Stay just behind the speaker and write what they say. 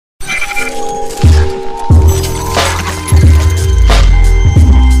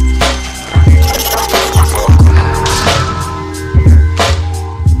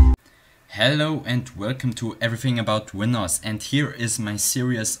Hello and welcome to Everything About Windows, and here is my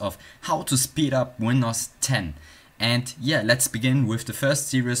series of how to speed up Windows 10. And yeah, let's begin with the first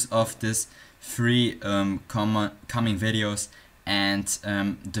series of this three coming videos. And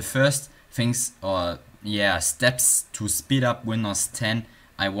the first things or steps to speed up Windows 10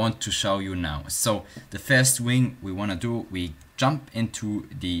 I want to show you now. So the first thing we want to do, we jump into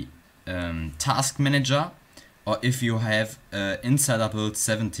the task manager. Or if you have Insider build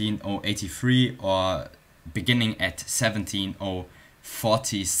 17083 or beginning at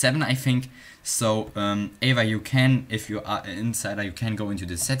 17047, I think. So either you can, if you are an insider, you can go into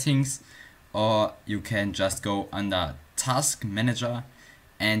the settings, or you can just go under task manager,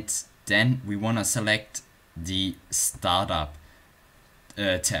 and then we want to select the startup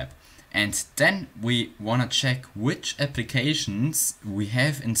tab. And then we want to check which applications we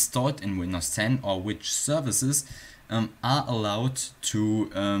have installed in Windows 10 or which services are allowed to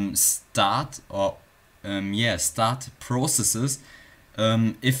start processes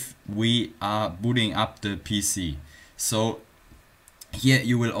if we are booting up the PC. So here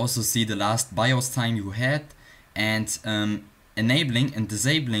you will also see the last BIOS time you had, and enabling and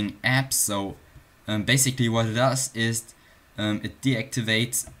disabling apps. So basically what it does is it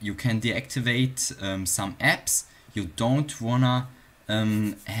deactivates. You can deactivate some apps you don't wanna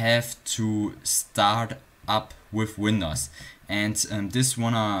have to start up with Windows, and this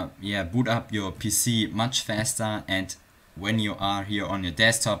wanna boot up your PC much faster, and when you are here on your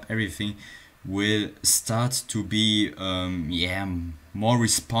desktop, everything will start to be more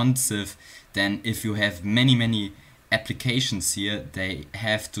responsive than if you have many applications here. They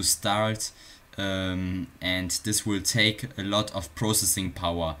have to start and this will take a lot of processing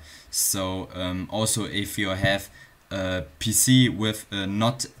power. So also if you have a PC with a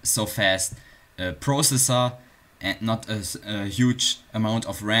not so fast processor and not a huge amount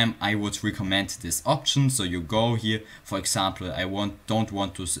of RAM, I would recommend this option. So you go here, for example, don't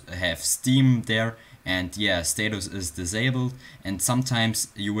want to have Steam there, and status is disabled, and sometimes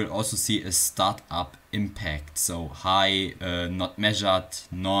you will also see a startup impact, so high, not measured,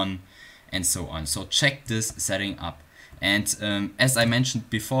 none, and so on. So check this setting up. And as I mentioned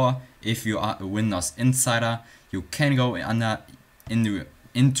before, if you are a Windows insider, you can go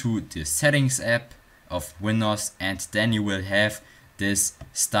into the settings app of Windows, and then you will have this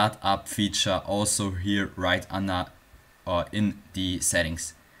startup feature also here right under or in the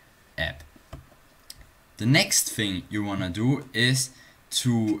settings app. The next thing you want to do is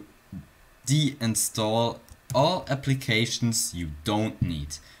to deinstall all applications you don't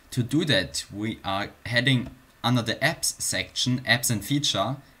need. To do that, we are heading under the apps section, apps and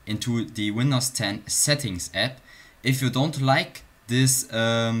feature, into the Windows 10 settings app. If you don't like this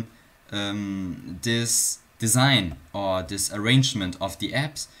this design or this arrangement of the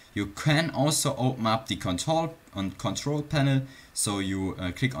apps, you can also open up the control panel. So you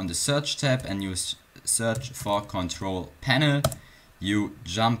click on the search tab and you search for control panel. You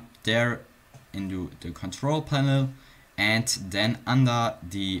jump there into the control panel, and then under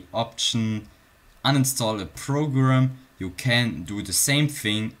the option uninstall a program, you can do the same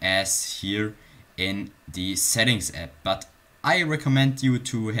thing as here in the settings app. But I recommend you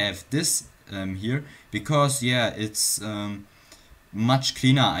to have this here, because it's much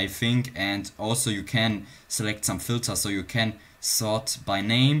cleaner, I think, and also you can select some filters, so you can sort by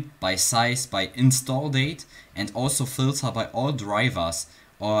name, by size, by install date, and also filter by all drivers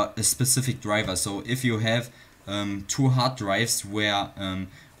or a specific driver. So if you have two hard drives where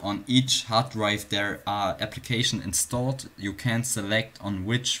on each hard drive there are applications installed, you can select on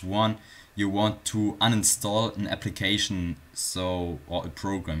which one you want to uninstall an application or a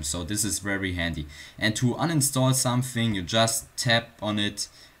program. So this is very handy. And to uninstall something, you just tap on it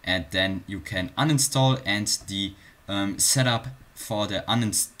and then you can uninstall, and the setup for the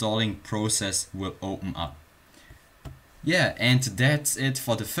uninstalling process will open up. And that's it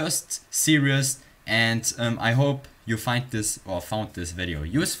for the first series, and I hope you found this video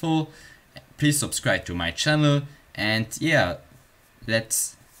useful. Please subscribe to my channel, and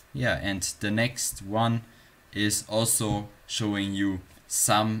and the next one is also showing you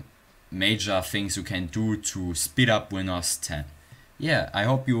some major things you can do to speed up Windows 10. I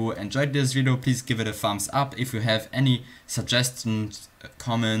hope you enjoyed this video. Please give it a thumbs up. If you have any suggestions,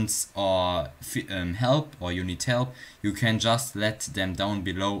 comments, or help, or you need help, you can just let them down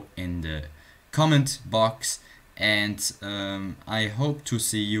below in the comment box, and I hope to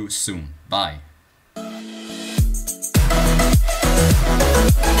see you soon. Bye.